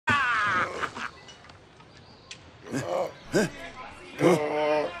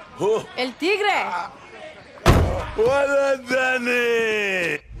El tigre! Hola,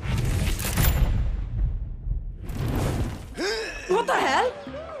 Danny! What the hell?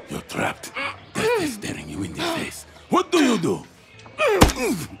 You're trapped. Death is staring you in the face. What do you do?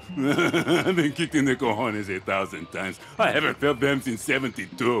 I've been kicked in the cojones 1,000 times. I haven't felt them since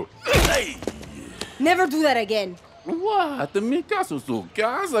 72. Hey! Never do that again. What? Mi caso su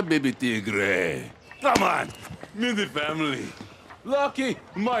casa, baby tigre. Come on, meet the family. Lucky,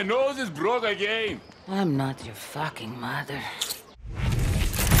 my nose is broke again. I'm not your fucking mother.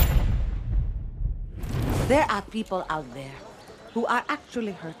 There are people out there who are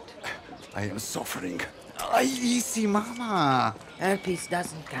actually hurt. I am suffering. Ay, easy, mama. Herpes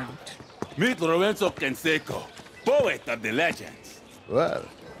doesn't count. Meet Lorenzo Canseco, poet of the legends. Well,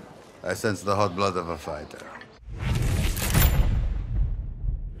 I sense the hot blood of a fighter.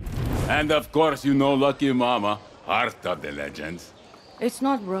 And of course, you know Lucky Mama, heart of the legends. It's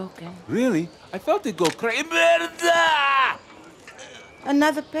not broken. Really? I felt it go crazy. Merda!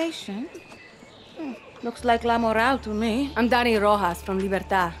 Another patient? Looks like La Moral to me. I'm Dani Rojas from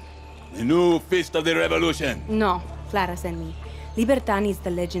Libertad. The new fist of the revolution. No, Clara sent me. Libertad needs the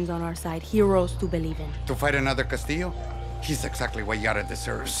legends on our side, heroes to believe in. To fight another Castillo? He's exactly what Yara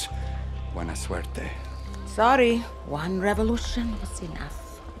deserves. Buena suerte. Sorry, one revolution was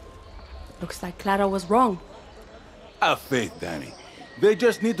enough. Looks like Clara was wrong. Have faith, Danny. They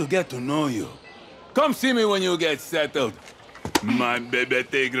just need to get to know you. Come see me when you get settled, my baby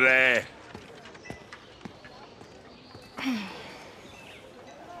tigre.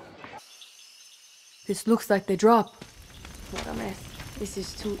 This looks like they drop. What a mess. This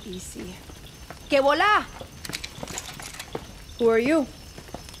is too easy. ¡Que volá! Who are you?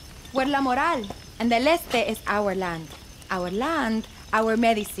 We're La Moral, and the Este is our land. Our land, our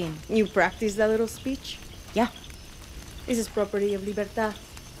medicine. You practice that little speech? Yeah. This is property of Libertad.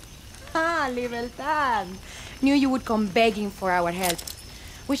 Ah, Libertad. Knew you would come begging for our help.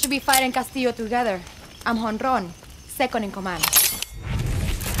 We should be fighting Castillo together. I'm Honron, second in command.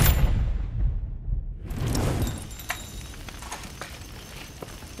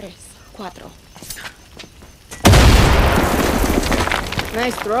 Tres, cuatro.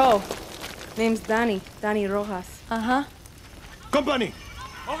 Nice throw. Name's Dani Rojas. Uh-huh. Company!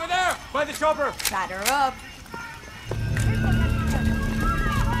 Over there, by the chopper. Batter up.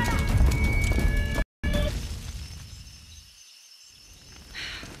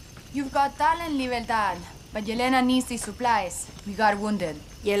 You've got talent, Libertad, but Yelena needs these supplies. We got wounded.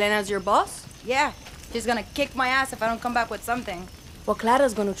 Yelena's your boss? Yeah, she's gonna kick my ass if I don't come back with something. Well,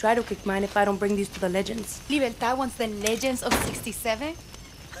 Clara's gonna try to kick mine if I don't bring these to the legends. Libertad wants the legends of 67?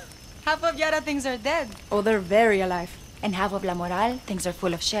 Half of Yara thinks are dead. Oh, they're very alive. And half of La Moral thinks are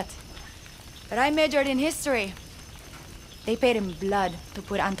full of shit. But I majored in history. They paid in blood to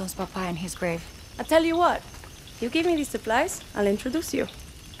put Anton's papa in his grave. I'll tell you what. You give me these supplies, I'll introduce you.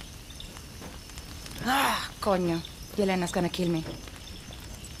 Ah, coño. Yelena's gonna kill me.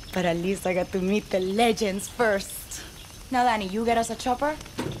 But at least I got to meet the legends first. Now, Danny, you get us a chopper.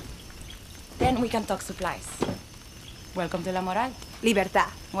 Then we can talk supplies. Welcome to La Moral. Libertad.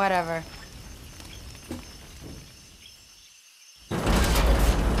 Whatever.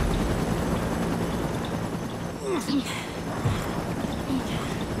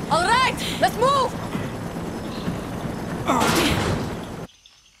 All right, let's move!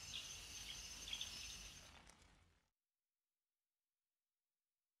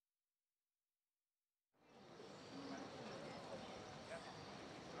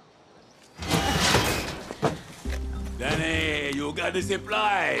 Danny, you got the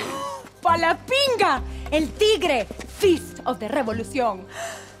supplies. ¡Pa la pinga! El tigre! Feast of the Revolución.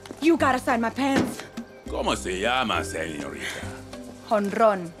 You gotta sign my pants. ¿Cómo se llama, señorita?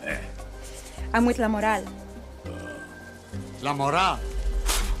 Honron. I'm with La Moral. La Moral.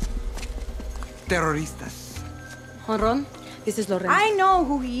 Terroristas. Honron, this is Lorenzo. I know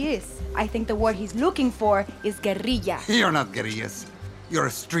who he is. I think the word he's looking for is guerrilla. You're not guerrillas. You're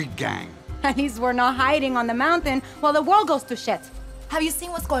a street gang. At least we're not hiding on the mountain while the world goes to shit. Have you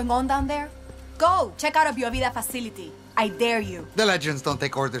seen what's going on down there? Go, check out a Bio Vida facility. I dare you. The legends don't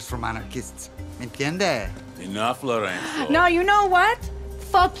take orders from anarchists. ¿Me entiende? Enough, Lorenzo. No, you know what?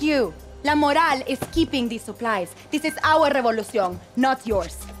 Fuck you. La Moral is keeping these supplies. This is our revolution, not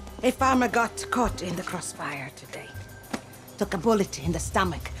yours. A farmer got caught in the crossfire today. Took a bullet in the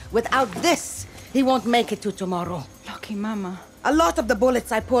stomach. Without this, he won't make it to tomorrow. Lucky mama. A lot of the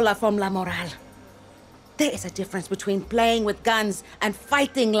bullets I pull are from La Moral. There is a difference between playing with guns and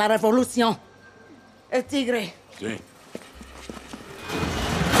fighting la revolución. El tigre. Sí.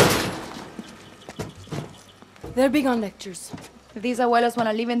 They're big on lectures. If these abuelos want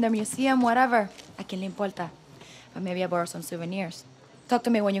to live in their museum, whatever, I can le importa. But maybe I borrow some souvenirs. Talk to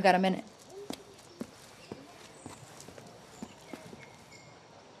me when you got a minute.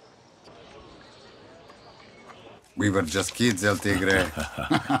 We were just kids, El Tigre.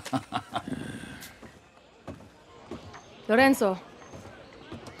 Lorenzo,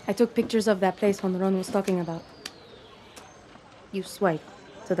 I took pictures of that place Juan Ron was talking about. You swipe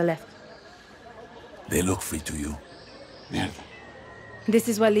to the left. They look free to you. Mierda. This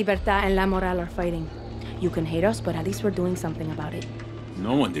is why Libertad and La Moral are fighting. You can hate us, but at least we're doing something about it.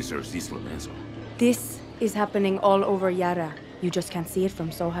 No one deserves this, Lorenzo. This is happening all over Yara. You just can't see it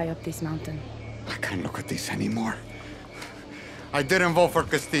from so high up this mountain. I can't look at this anymore. I didn't vote for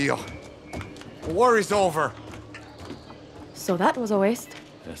Castillo. The war is over. So that was a waste.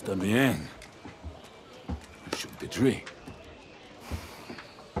 Está bien. Shoot the tree.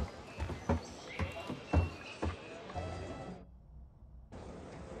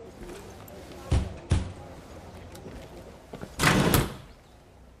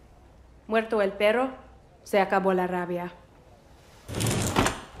 Muerto el perro, se acabó la rabia.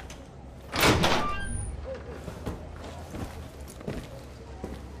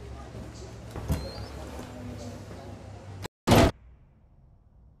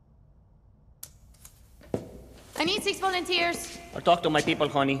 I need 6 volunteers. I'll talk to my people,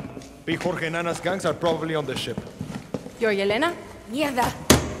 honey. Big Jorge Nana's gangs are probably on the ship. You're Yelena? Mierda.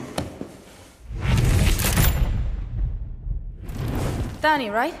 Danny,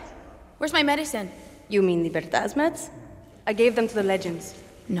 right? Where's my medicine? You mean Libertad's meds? I gave them to the Legends.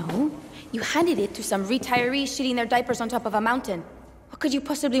 No. You handed it to some retirees shitting their diapers on top of a mountain. What could you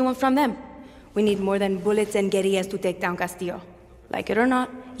possibly want from them? We need more than bullets and guerrillas to take down Castillo. Like it or not,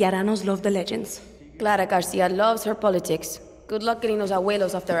 Yaranos love the Legends. Clara Garcia loves her politics. Good luck getting those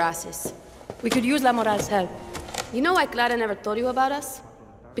abuelos off their asses. We could use La Moral's help. You know why Clara never told you about us?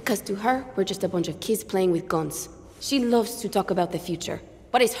 Because to her, we're just a bunch of kids playing with guns. She loves to talk about the future.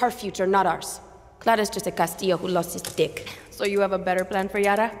 But it's her future, not ours. Clara's just a Castillo who lost his dick. So you have a better plan for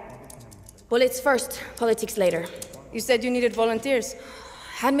Yara? Bullets first, politics later. You said you needed volunteers.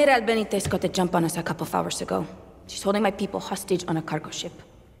 Admiral Benitez got the jump on us a couple of hours ago. She's holding my people hostage on a cargo ship.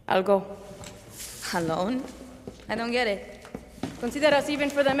 I'll go. Alone? I don't get it. Consider us even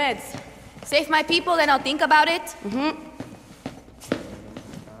for the meds. Save my people, then I'll think about it.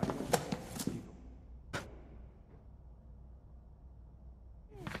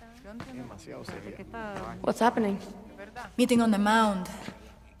 What's happening? Meeting on the mound.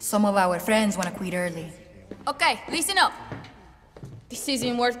 Some of our friends want to quit early. Okay, listen up. This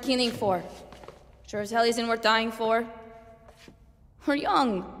isn't worth killing for. Sure as hell isn't worth dying for. We're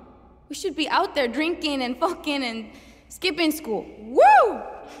young. We should be out there drinking and fucking and skipping school. Woo!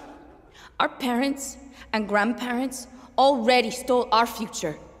 Our parents and grandparents already stole our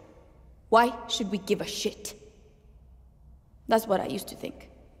future. Why should we give a shit? That's what I used to think.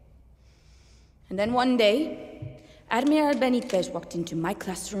 And then one day, Admiral Benitez walked into my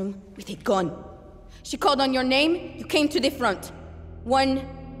classroom with a gun. She called on your name, you came to the front. One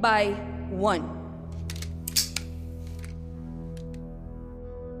by one.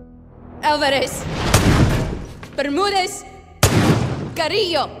 Alvarez, Bermudez,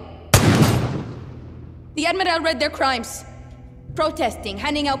 Guerrilla. The Admiral read their crimes. Protesting,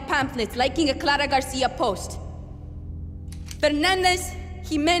 handing out pamphlets, liking a Clara Garcia post. Fernandez,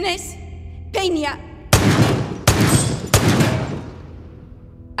 Jimenez, Peña.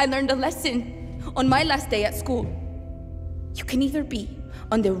 I learned a lesson on my last day at school. You can either be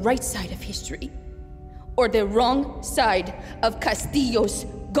on the right side of history or the wrong side of Castillo's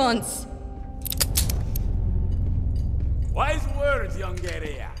guns. Wise words, young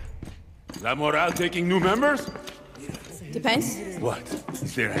Guerrilla. La Moral taking new members? Depends. What?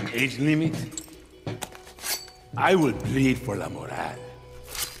 Is there an age limit? I will plead for La Moral.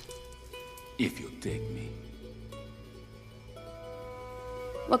 If you take me.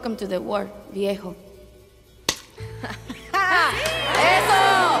 Welcome to the war, viejo.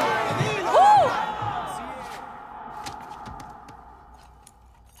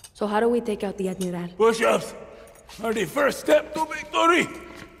 So how do we take out the Admiral? Push-ups are the first step to victory.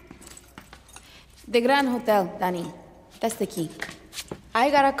 The Grand Hotel, Danny. That's the key. I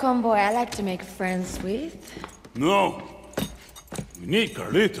got a convoy I like to make friends with. No. We need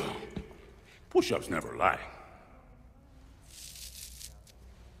Carlito. Push-ups never lie.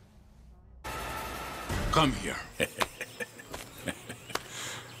 Come here.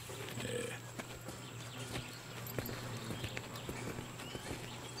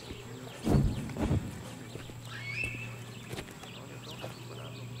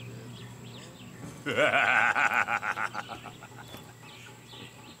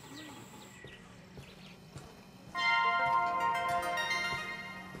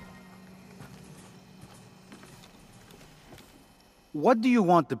 What do you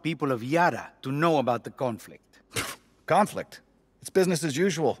want the people of Yara to know about the conflict? Conflict? It's business as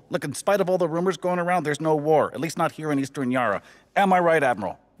usual. Look, in spite of all the rumors going around, there's no war. At least not here in Eastern Yara. Am I right,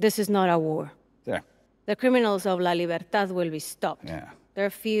 Admiral? This is not a war. There. The criminals of La Libertad will be stopped. Yeah.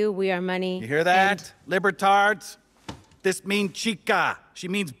 They're few, we are many. You hear that? Libertards? This means chica. She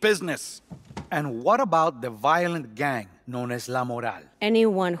means business. And what about the violent gang known as La Moral?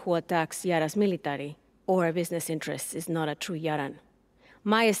 Anyone who attacks Yara's military or business interests is not a true Yaran.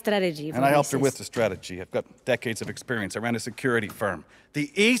 My strategy... And I helped her with the strategy. I've got decades of experience. I ran a security firm.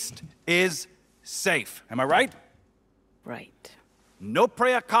 The East is safe. Am I right? Right. No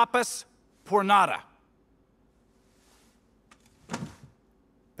prea capas por nada.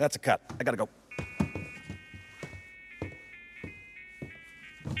 That's a cut. I gotta go.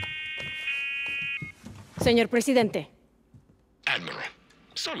 Señor Presidente. Admiral,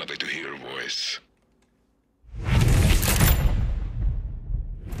 so lovely to hear your voice.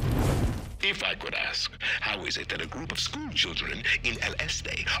 If I could ask, how is it that a group of school children in El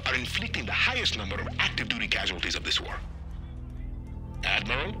Este are inflicting the highest number of active duty casualties of this war?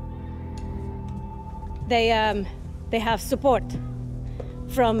 Admiral? They have support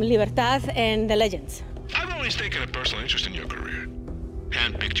from Libertad and the Legends. I've always taken a personal interest in your career.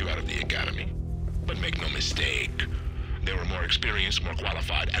 Handpicked you out of the academy. But make no mistake, there were more experienced, more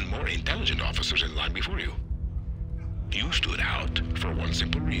qualified, and more intelligent officers in line before you. You stood out for one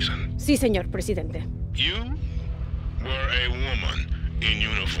simple reason. Sí, señor Presidente. You were a woman in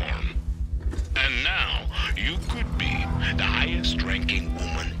uniform. And now you could be the highest-ranking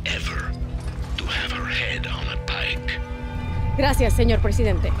woman ever to have her head on a pike. Gracias, señor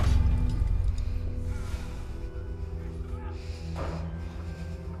Presidente.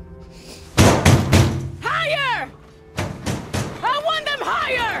 Higher! I want them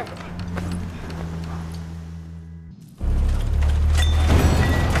higher!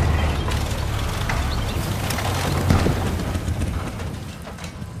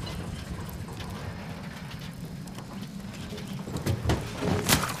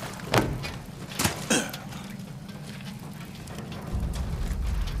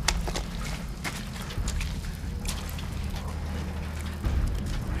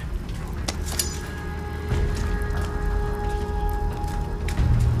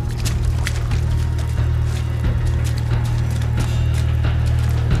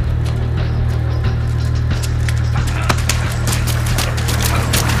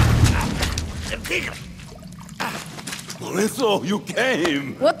 Lorenzo, you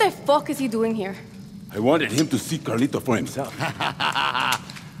came! What the fuck is he doing here? I wanted him to see Carlito for himself.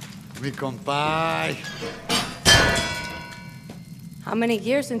 Mi compay. How many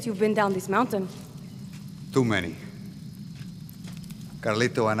years since you've been down this mountain? Too many.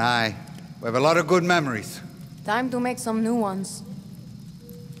 Carlito and I, we have a lot of good memories. Time to make some new ones.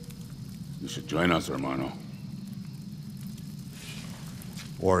 You should join us, hermano.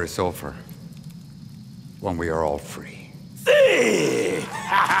 War is over. When we are all free. Hey,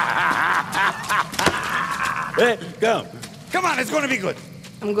 come. Come on, it's gonna be good.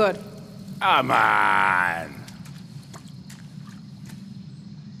 I'm good. Come on.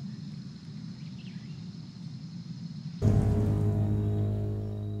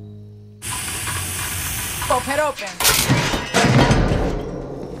 Pop it open.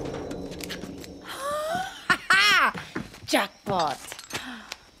 Jackpot.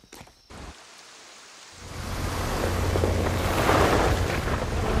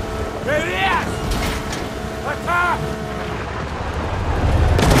 Guerrilla! Attack!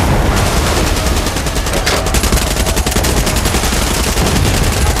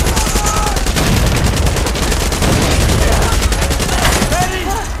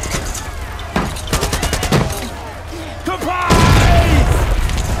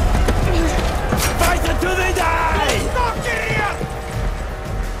 Fight until they die! Stop, Guerrilla!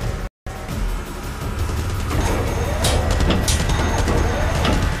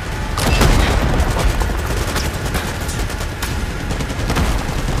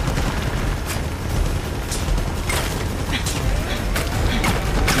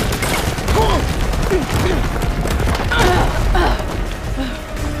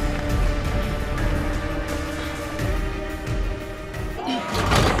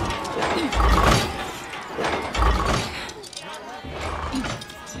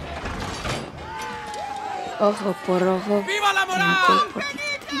 Ojo por ojo. ¡Viva la moral!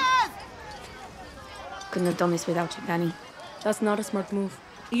 Couldn't have done this without you, Danny. That's not a smart move.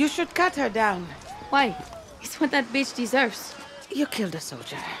 You should cut her down. Why? It's what that bitch deserves. You killed a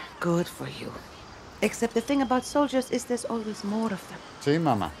soldier. Good for you. Except the thing about soldiers is there's always more of them. See,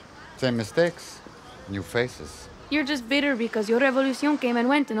 Mama. Same mistakes, new faces. You're just bitter because your revolution came and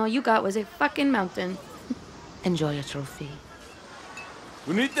went and all you got was a fucking mountain. Enjoy your trophy.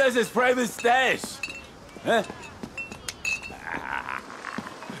 Unitas is private stash. Huh?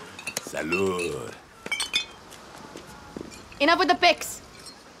 Salud. Enough with the pics.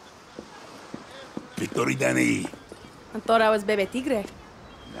 Victory, Danny. I thought I was Bebe Tigre.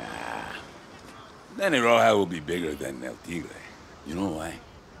 Danny Roja will be bigger than El Tigre. You know why?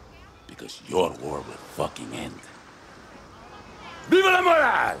 Because your war will fucking end. Viva la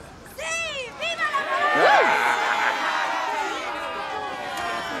moral! Sí, viva la moral!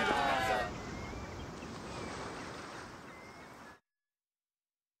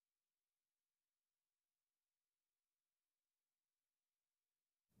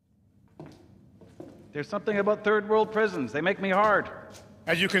 There's something about third world prisons. They make me hard.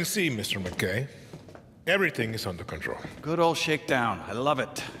 As you can see, Mr. McKay, everything is under control. Good old shakedown. I love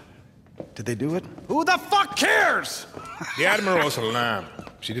it. Did they do it? Who the fuck cares? The Admiral's a lamb.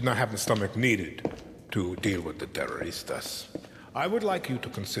 She did not have the stomach needed to deal with the terroristas. I would like you to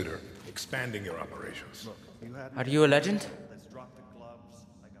consider expanding your operations. Are you a legend?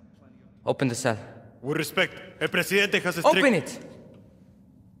 Open the cell. With respect, el presidente has a Open it!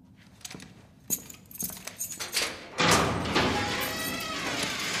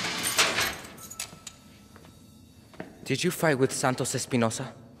 Did you fight with Santos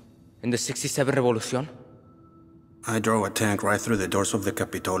Espinosa in the 67 Revolution? I drove a tank right through the doors of the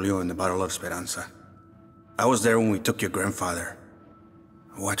Capitolio in the Battle of Esperanza. I was there when we took your grandfather.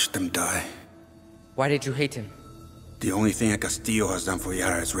 I watched him die. Why did you hate him? The only thing a Castillo has done for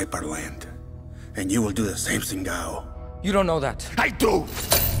Yara is rape our land. And you will do the same, Singao. You don't know that. I do!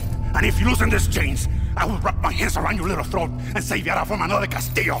 And if you loosen these chains, I will wrap my hands around your little throat and save Yara from another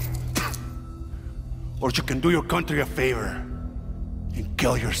Castillo! Or you can do your country a favor and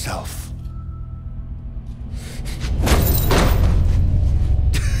kill yourself.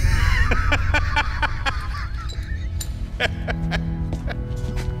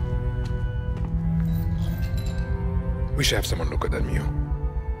 We should have someone look at that mule.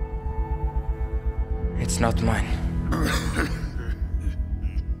 It's not mine.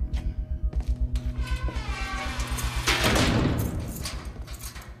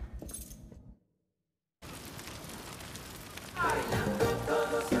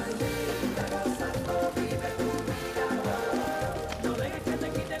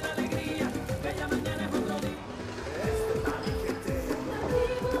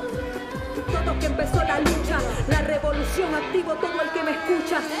 Todo que empezó la lucha, la revolución, activo todo el que me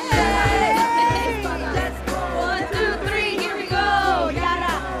escucha. 1, 2, 3, here we go!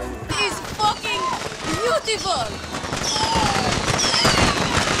 Yara is fucking beautiful!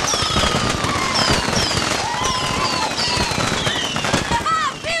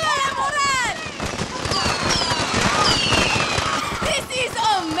 ¡Viva la moral! This is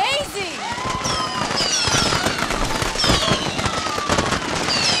amazing!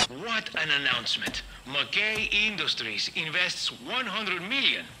 What an announcement. McKay Industries invests $100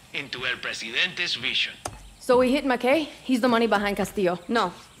 million into El Presidente's vision. So we hit McKay? He's the money behind Castillo.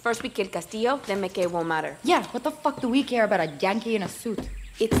 No. First we kill Castillo, then McKay won't matter. Yeah, what the fuck do we care about a Yankee in a suit?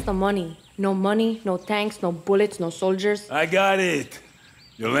 It's the money. No money, no tanks, no bullets, no soldiers. I got it.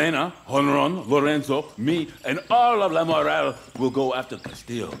 Yelena, Honron, Lorenzo, me, and all of La Moral will go after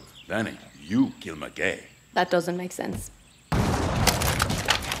Castillo. Danny, you kill McKay. That doesn't make sense.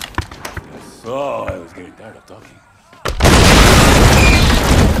 So I was getting tired of talking.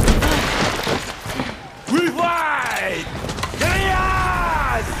 We fight!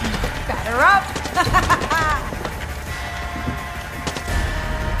 Guerrillas! Batter up!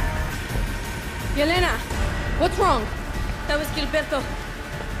 Yelena, what's wrong? That was Gilberto.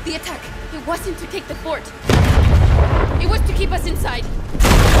 The attack, it wasn't to take the fort. It was to keep us inside.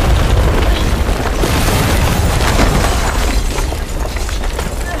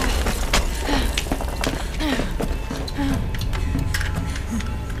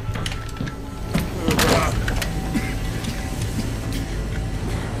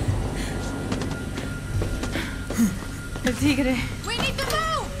 El tigre. We need to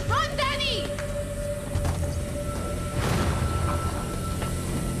move! Run, Danny!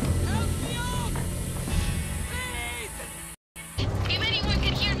 If anyone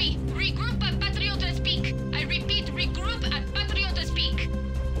can hear me, regroup at Patriota Speak. I repeat, regroup at Patriota Speak.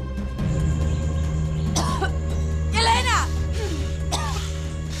 Elena!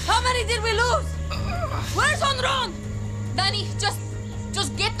 How many did we lose? Where's Honron? Danny,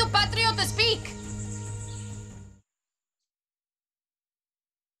 just get to Patriota Speak.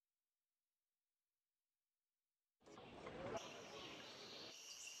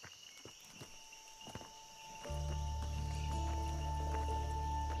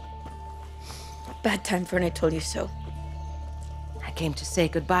 Bad time for an I told you so. I came to say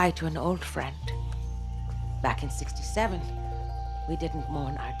goodbye to an old friend. Back in '67, we didn't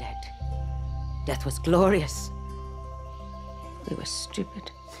mourn our dead. Death was glorious. We were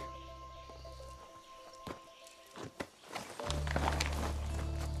stupid.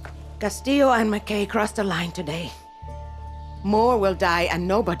 Castillo and McKay crossed the line today. More will die and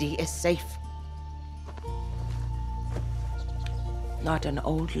nobody is safe. Not an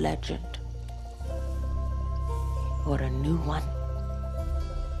old legend. Or a new one.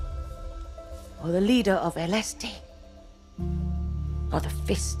 Or the leader of El Este. Or the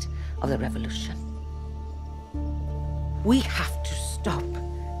fist of the revolution. We have to stop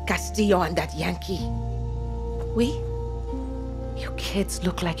Castillo and that Yankee. We? You kids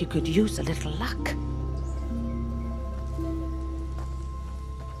look like you could use a little luck.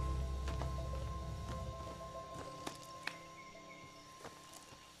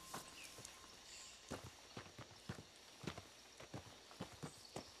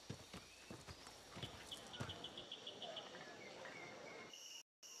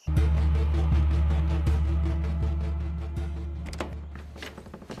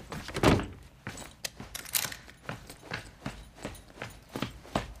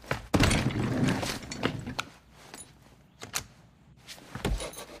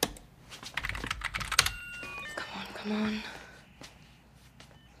 Come on.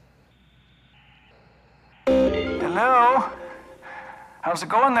 Hello? How's it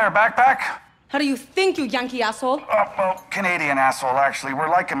going there, backpack? How do you think, you Yankee asshole? Oh, well, Canadian asshole, actually. We're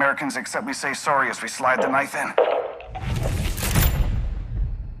like Americans, except we say sorry as we slide the knife in.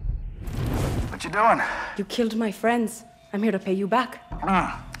 What you doing? You killed my friends. I'm here to pay you back.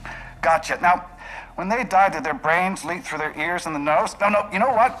 Gotcha. Now, when they died, did their brains leak through their ears and the nose? No, you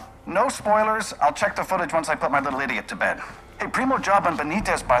know what? No spoilers. I'll check the footage once I put my little idiot to bed. Hey, primo job on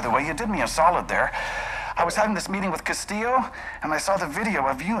Benitez, by the way. You did me a solid there. I was having this meeting with Castillo, and I saw the video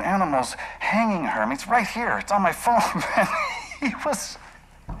of you animals hanging her. I mean, it's right here. It's on my phone, man. He was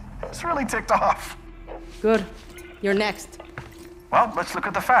really ticked off. Good. You're next. Well, let's look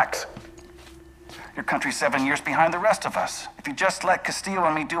at the facts. Your country's 7 years behind the rest of us. If you just let Castillo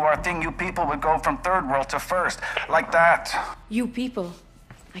and me do our thing, you people would go from third world to first. Like that. You people.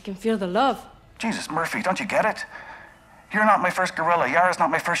 I can feel the love. Jesus, Murphy, don't you get it? You're not my first guerrilla. Yara's not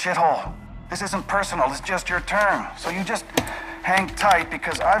my first shithole. This isn't personal. It's just your turn. So you just hang tight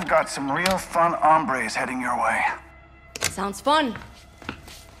because I've got some real fun hombres heading your way. Sounds fun.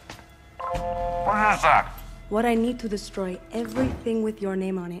 What is that? What I need to destroy everything with your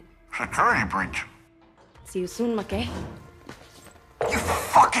name on it. Security breach. See you soon, McKay. You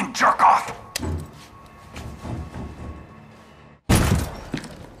fucking jerk off!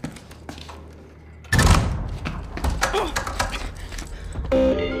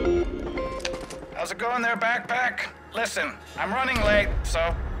 How's it going there, backpack? Listen, I'm running late,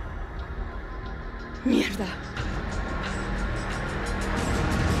 so... Mierda.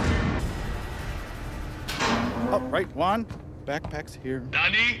 Oh, right, Juan. Backpack's here.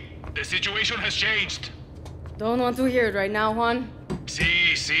 Danny, the situation has changed. Don't want to hear it right now, Juan. See,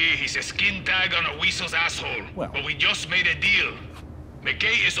 he's a skin tag on a weasel's asshole. Well. But we just made a deal.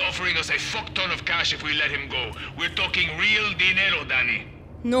 McKay is offering us a fuck ton of cash if we let him go. We're talking real dinero, Danny.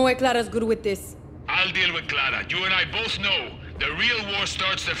 No way Clara's good with this. I'll deal with Clara. You and I both know the real war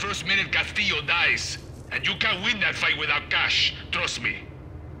starts the first minute Castillo dies. And you can't win that fight without cash. Trust me.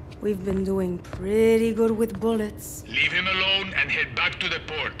 We've been doing pretty good with bullets. Leave him alone and head back to the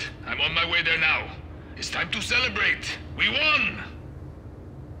port. I'm on my way there now. It's time to celebrate. We won!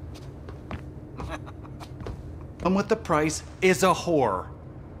 And what the price is a whore.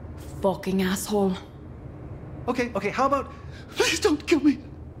 Fucking asshole. Okay, how about... Please don't kill me.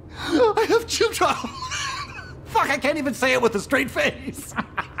 I have children. Fuck, I can't even say it with a straight face.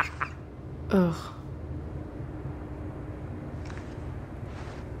 Ugh.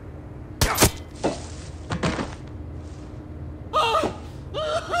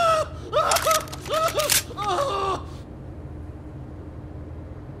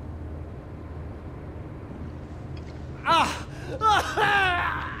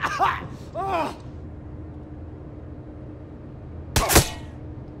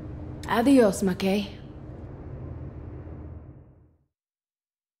 Adios, McKay.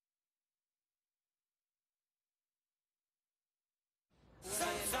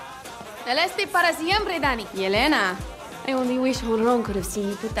 El Este para siempre, Danny. Yelena, I only wish Holron could have seen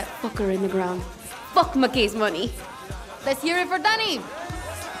you put that fucker in the ground. Fuck McKay's money. Let's hear it for Danny.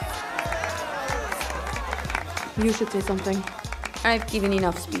 You should say something. I've given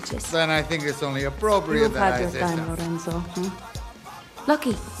enough speeches. Then I think it's only appropriate You've that had I your say time, something. Lorenzo.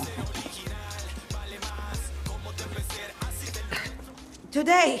 Lucky.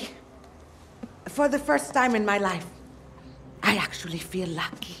 Today, for the first time in my life, I actually feel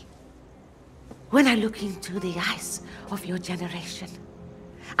lucky. When I look into the eyes of your generation,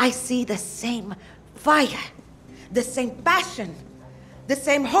 I see the same fire, the same passion, the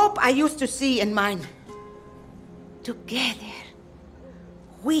same hope I used to see in mine. Together,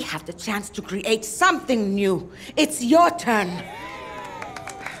 we have the chance to create something new. It's your turn.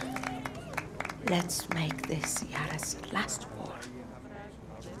 Let's make this Yara's last war.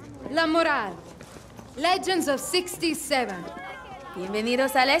 La Moral. Legends of 67.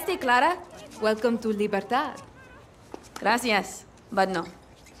 Bienvenidos al este, Clara. Welcome to Libertad. Gracias, but no.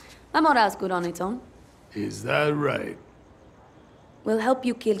 La Moral's good on its own. Is that right? We'll help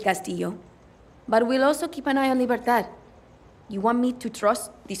you kill Castillo, but we'll also keep an eye on Libertad. You want me to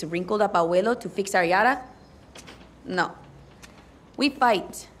trust this wrinkled-up abuelo to fix our Yara? No. We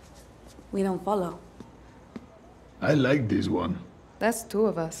fight. We don't follow. I like this one. That's two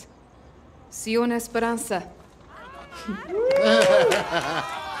of us. See you in Esperanza.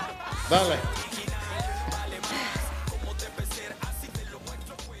 Dale.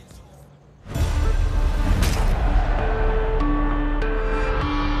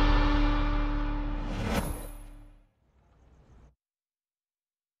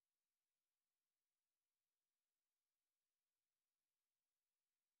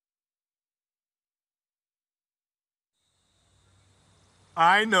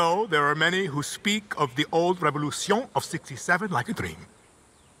 I know there are many who speak of the old Revolution of 67 like a dream.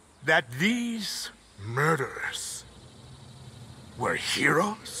 That these murderers were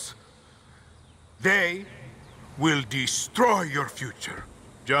heroes. They will destroy your future,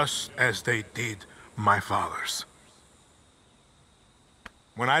 just as they did my father's.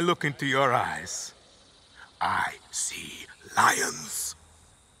 When I look into your eyes, I see lions.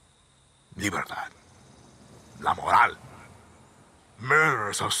 Libertad. La Moral.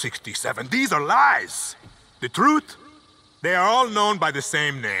 Murderers of 67. These are lies. The truth? They are all known by the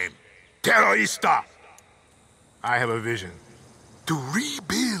same name. Terrorista. I have a vision. To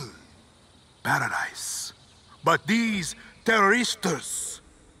rebuild paradise. But these terroristas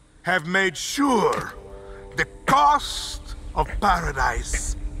have made sure the cost of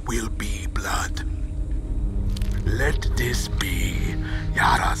paradise will be blood. Let this be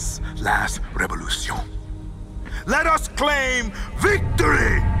Yara's last revolution. Let us claim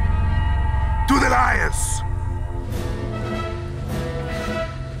victory to the lions!